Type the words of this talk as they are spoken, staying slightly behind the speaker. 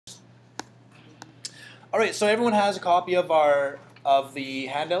All right, so everyone has a copy of the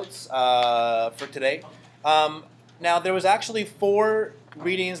handouts for today. Um, Now there was actually four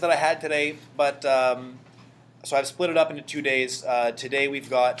readings that I had today, but so I've split it up into 2 days. Today we've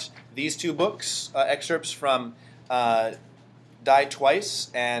got these two books, excerpts from Die Twice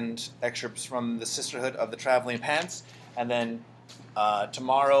and excerpts from The Sisterhood of the Traveling Pants, and then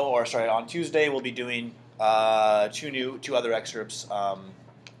tomorrow, or sorry, on Tuesday, we'll be doing two other excerpts.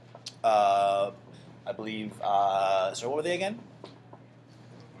 I believe. Sorry, what were they again?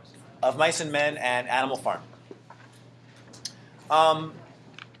 Of Mice and Men and Animal Farm.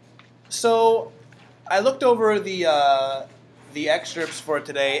 So I looked over the excerpts for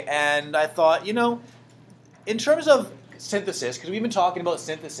today, and I thought, in terms of synthesis, because we've been talking about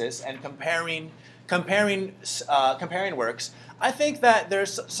synthesis and comparing works, I think that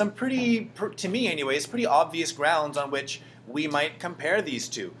there's some to me anyways, pretty obvious grounds on which we might compare these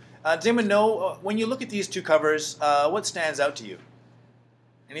two. Does anyone know, when you look at these two covers, what stands out to you?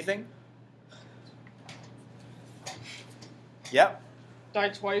 Anything? Yep. Die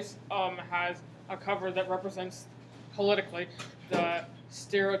Twice has a cover that represents politically the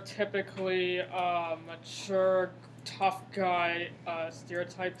stereotypically mature, tough guy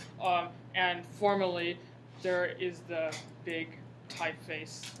stereotype, and formally there is the big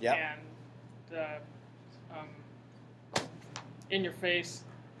typeface and the in-your-face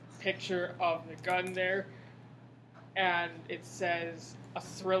picture of the gun there, and it says a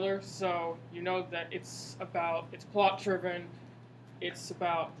thriller, so you know that it's plot-driven, it's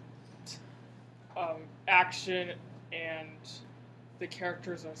about action, and the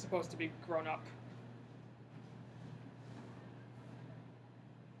characters are supposed to be grown up.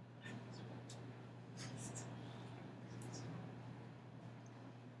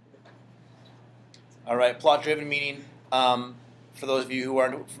 All right, plot-driven meaning, for those of you who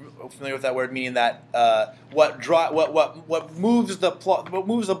aren't familiar with that word, meaning that what moves the plot, what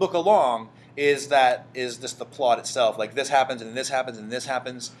moves the book along is just the plot itself. Like this happens and this happens and this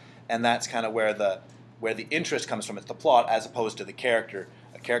happens, and that's kind of where the interest comes from. It's the plot as opposed to the character,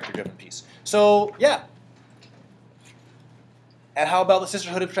 a character-driven piece. So yeah. And how about the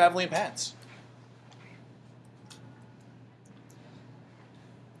Sisterhood of Traveling Pants?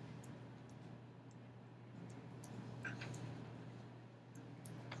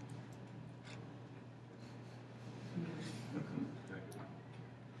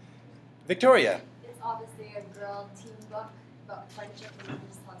 Victoria. It's obviously a girl teen book about friendship and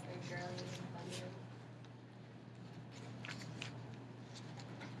just lots very girly and funny.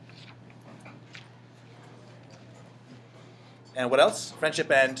 And what else?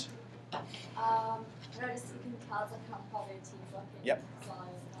 Friendship and. No, just you can tell it's like probably a teen book. Yep. That's all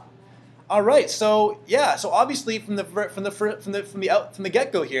I've gotten there. All right, so yeah, so obviously from the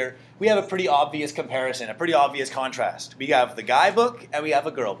get-go here, we have a pretty obvious comparison, a pretty obvious contrast. We have the guy book and we have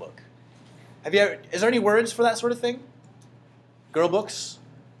a girl book. Is there any words for that sort of thing? Girl books?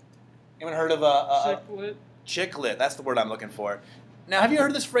 Anyone heard of Chick lit. Chick lit? That's the word I'm looking for. Now, have you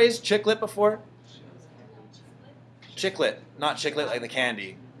heard this phrase chick lit before? Chick lit, not chick lit like the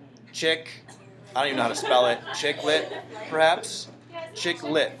candy. Chick. I don't even know how to spell it. Chick lit, perhaps. Chick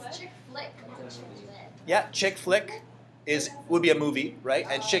lit. Chick flick. Yeah, chick flick would be a movie, right?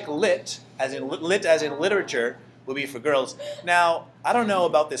 And chick lit, as in literature, would be for girls. Now, I don't know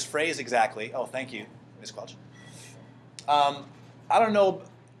about this phrase exactly. Oh, thank you, Ms. Quelch. I don't know.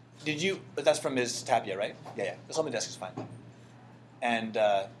 But that's from Ms. Tapia, right? Yeah. This on the desk is fine. And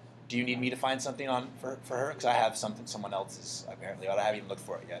do you need me to find something for her? Because I have something someone else's apparently. I haven't even looked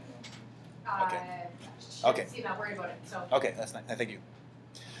for it yet. Okay. See, not worried about it. So. Okay, that's nice. Thank you.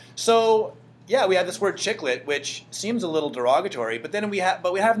 So yeah, we have this word chicklet, which seems a little derogatory, but then we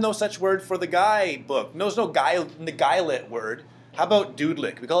have no such word for the guy book. There's no guylet word. How about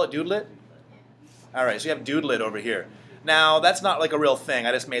dudelet? Can we call it dudelet? All right, so you have dudelet over here. Now that's not like a real thing.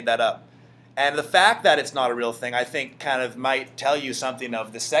 I just made that up. And the fact that it's not a real thing, I think, kind of might tell you something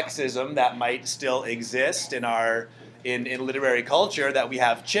of the sexism that might still exist in literary culture. That we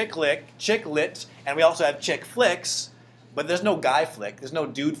have chick lit, and we also have chick flicks. But there's no guy flick. There's no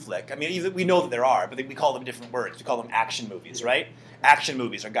dude flick. I mean, we know that there are, but we call them different words. We call them action movies, right? Action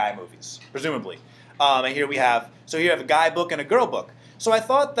movies are guy movies, presumably. And here you have a guy book and a girl book. So I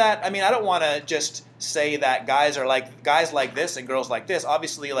thought that, I don't want to just say that guys like this and girls like this.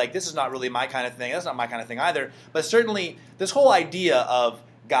 Obviously, like, this is not really my kind of thing. That's not my kind of thing either. But certainly, this whole idea of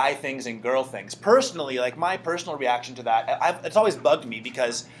guy things and girl things, personally, like, my personal reaction to that, it's always bugged me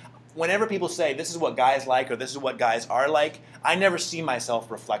because whenever people say this is what guys like or this is what guys are like, I never see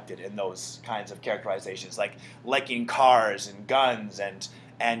myself reflected in those kinds of characterizations, like liking cars and guns and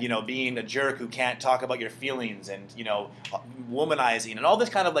and being a jerk who can't talk about your feelings, and womanizing, and all this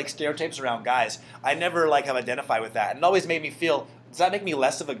kind of like stereotypes around guys. I never like have identified with that, and it always made me feel, does that make me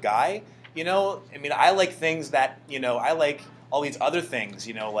less of a guy? I mean, I like things that I like all these other things,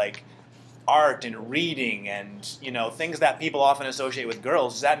 like art and reading and things that people often associate with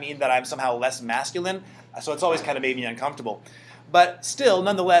girls. Does that mean that I'm somehow less masculine? So it's always kind of made me uncomfortable. But still,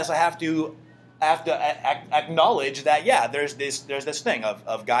 nonetheless, I have to acknowledge that there's this thing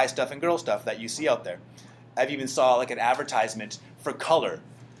of guy stuff and girl stuff that you see out there. I've even saw like an advertisement for color.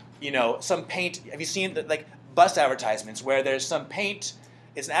 Some paint. Have you seen like bus advertisements where there's some paint?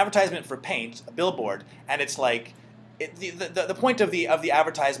 It's an advertisement for paint, a billboard, and it's like the point of the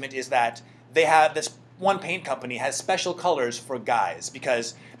advertisement is that they have this one paint company has special colors for guys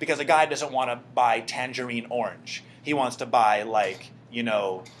because a guy doesn't want to buy tangerine orange. He wants to buy like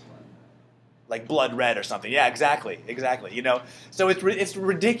blood red or something. Yeah, exactly. So it's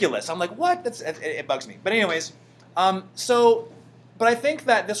ridiculous. I'm like, what? It bugs me. But anyways, but I think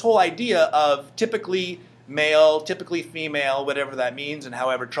that this whole idea of typically male, typically female, whatever that means, and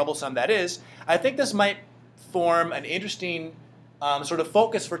however troublesome that is, I think this might form an interesting sort of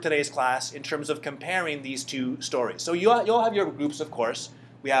focus for today's class in terms of comparing these two stories. So you all have your groups, of course.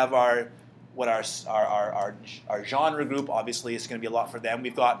 We have our genre group. Obviously, it's going to be a lot for them.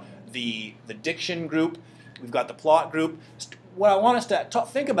 We've got the diction group. We've got the plot group. What I want us to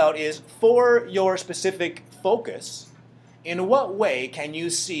think about is, for your specific focus, in what way can you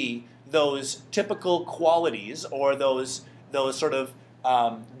see those typical qualities, or those sort of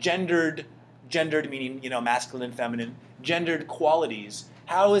gendered meaning masculine and feminine, gendered qualities?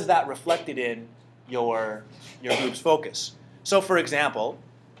 How is that reflected in your group's focus? So, for example,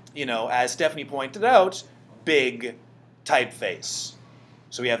 as Stephanie pointed out, big typeface.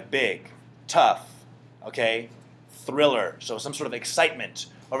 So we have big, tough, okay, thriller. So some sort of excitement.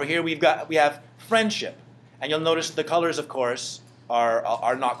 Over here we have friendship, and you'll notice the colors, of course,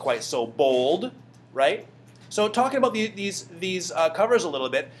 are not quite so bold, right? So talking about these covers a little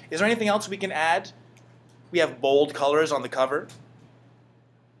bit, is there anything else we can add? We have bold colors on the cover,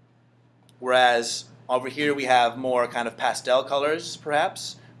 whereas over here we have more kind of pastel colors,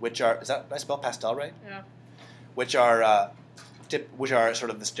 perhaps, which are, did I spell pastel right? Yeah. Which are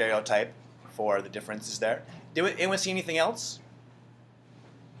sort of the stereotype for the differences there. Did anyone see anything else?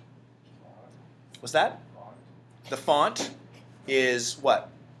 What's that? The font is what?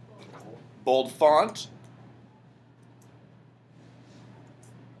 Bold font.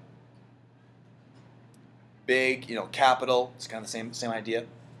 Big, capital. It's kind of the same idea.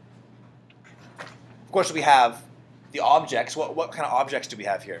 Of course, we have the objects. What kind of objects do we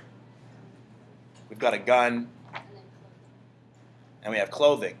have here? We've got a gun, and we have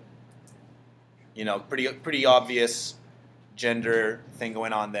clothing. Pretty obvious gender thing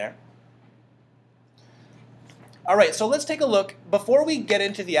going on there. All right, so let's take a look. Before we get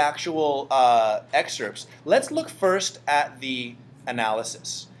into the actual excerpts, let's look first at the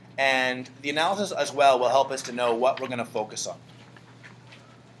analysis. And the analysis as well will help us to know what we're going to focus on.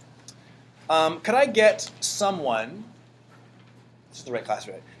 Could I get someone, this is the right class,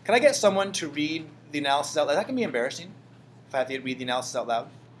 right? Can I get someone to read the analysis out loud? That can be embarrassing if I have to read the analysis out loud.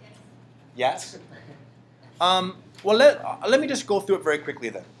 Yes? Well, let me just go through it very quickly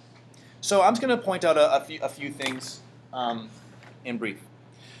then. So I'm just going to point out a few things in brief.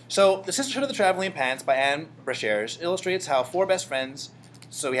 So The Sisterhood of the Traveling Pants by Anne Brashares illustrates how four best friends,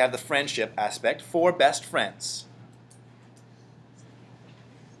 so we have the friendship aspect, four best friends,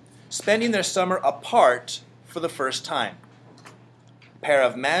 spending their summer apart for the first time. A pair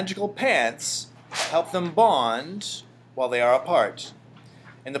of magical pants help them bond while they are apart.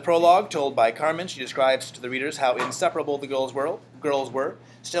 In the prologue told by Carmen, she describes to the readers how inseparable the girls were.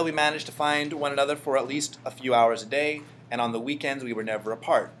 Still, we managed to find one another for at least a few hours a day, and on the weekends we were never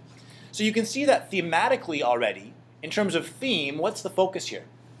apart. So you can see that thematically already, in terms of theme, what's the focus here?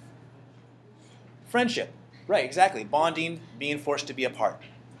 Friendship. Right, exactly. Bonding, being forced to be apart.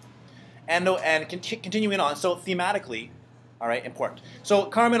 And continuing on, so thematically, all right, important. So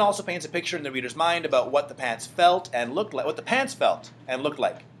Carmen also paints a picture in the reader's mind about what the pants felt and looked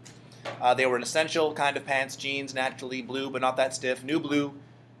like. They were an essential kind of pants, jeans, naturally blue, but not that stiff, new blue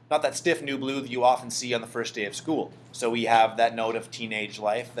that you often see on the first day of school. So we have that note of teenage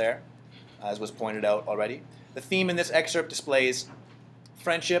life there, as was pointed out already. The theme in this excerpt displays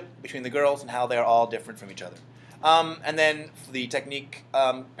friendship between the girls and how they are all different from each other. And then for the technique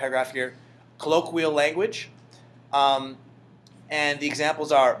paragraph here, colloquial language. And the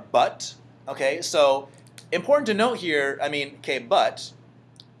examples are but. Okay, so important to note here, but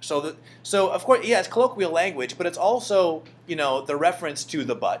So of course, yeah, it's colloquial language, but it's also, the reference to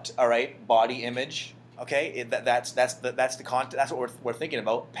the butt. All right, body image. Okay, that's the content. That's what we're thinking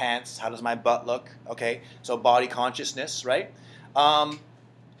about. Pants. How does my butt look? Okay, so body consciousness, right? God,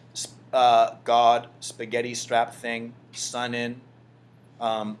 spaghetti strap thing, sun in.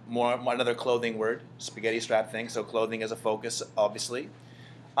 More another clothing word, spaghetti strap thing. So clothing is a focus, obviously.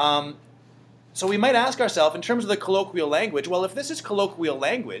 So we might ask ourselves, in terms of the colloquial language, well, if this is colloquial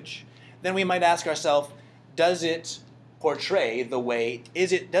language, then we might ask ourselves, does it portray the way?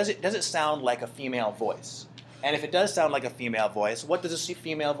 Does it sound like a female voice? And if it does sound like a female voice, what does a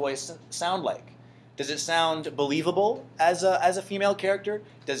female voice sound like? Does it sound believable as a female character?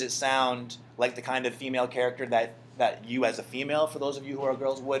 Does it sound like the kind of female character that you as a female, for those of you who are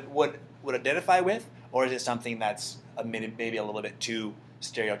girls, would identify with? Or is it something that's maybe a little bit too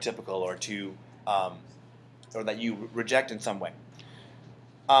stereotypical or too, or that you reject in some way?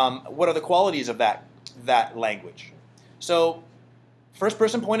 What are the qualities of that language? So, first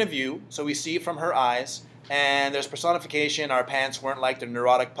person point of view, so we see it from her eyes, and there's personification. Our pants weren't like the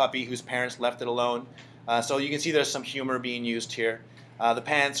neurotic puppy whose parents left it alone. So you can see there's some humor being used here. The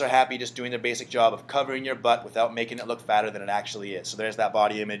pants are happy just doing their basic job of covering your butt without making it look fatter than it actually is. So there's that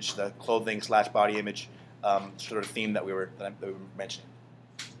body image, the clothing / body image sort of theme that we were mentioning.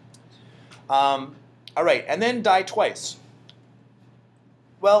 All right, and then die twice.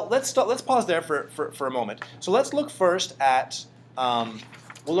 Well, let's pause there for a moment. So let's look first at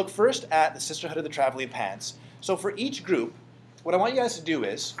the Sisterhood of the Traveling Pants. So for each group, what I want you guys to do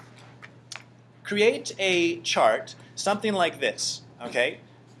is create a chart, something like this. Okay,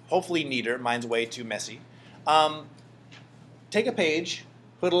 hopefully neater. Mine's way too messy. Take a page,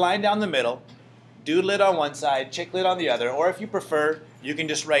 put a line down the middle, doodle it on one side, chicklet on the other, or if you prefer, you can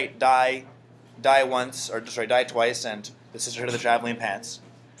just write die once, or just write die twice, and the Sisterhood of the Traveling Pants.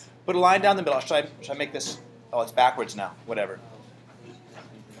 Put a line down the middle. Should I make this? Oh, it's backwards now. Whatever.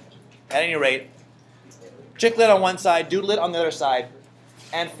 At any rate, chicklet on one side, doodle it on the other side,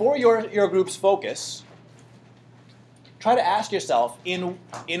 and for your group's focus, try to ask yourself, in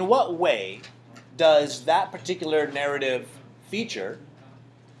what way does that particular narrative feature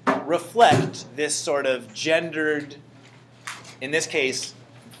reflect this sort of gendered, in this case,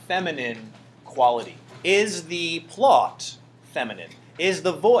 feminine quality? Is the plot feminine? Is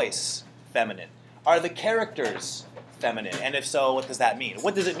the voice feminine? Are the characters feminine? And if so, what does that mean?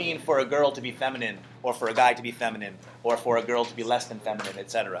 What does it mean for a girl to be feminine, or for a guy to be feminine, or for a girl to be less than feminine,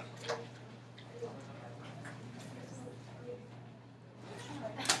 etc.?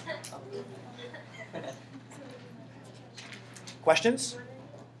 Questions?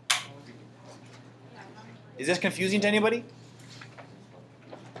 Is this confusing to anybody?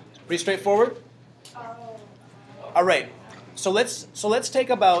 Pretty straightforward? All right. So let's take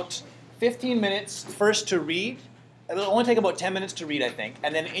about 15 minutes first to read. It'll only take about 10 minutes to read, I think.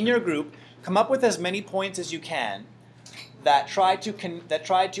 And then in your group, come up with as many points as you can that try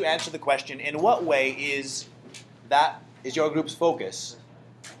to answer the question, in what way is your group's focus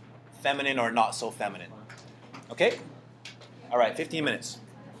feminine or not so feminine? Okay? All right, 15 minutes.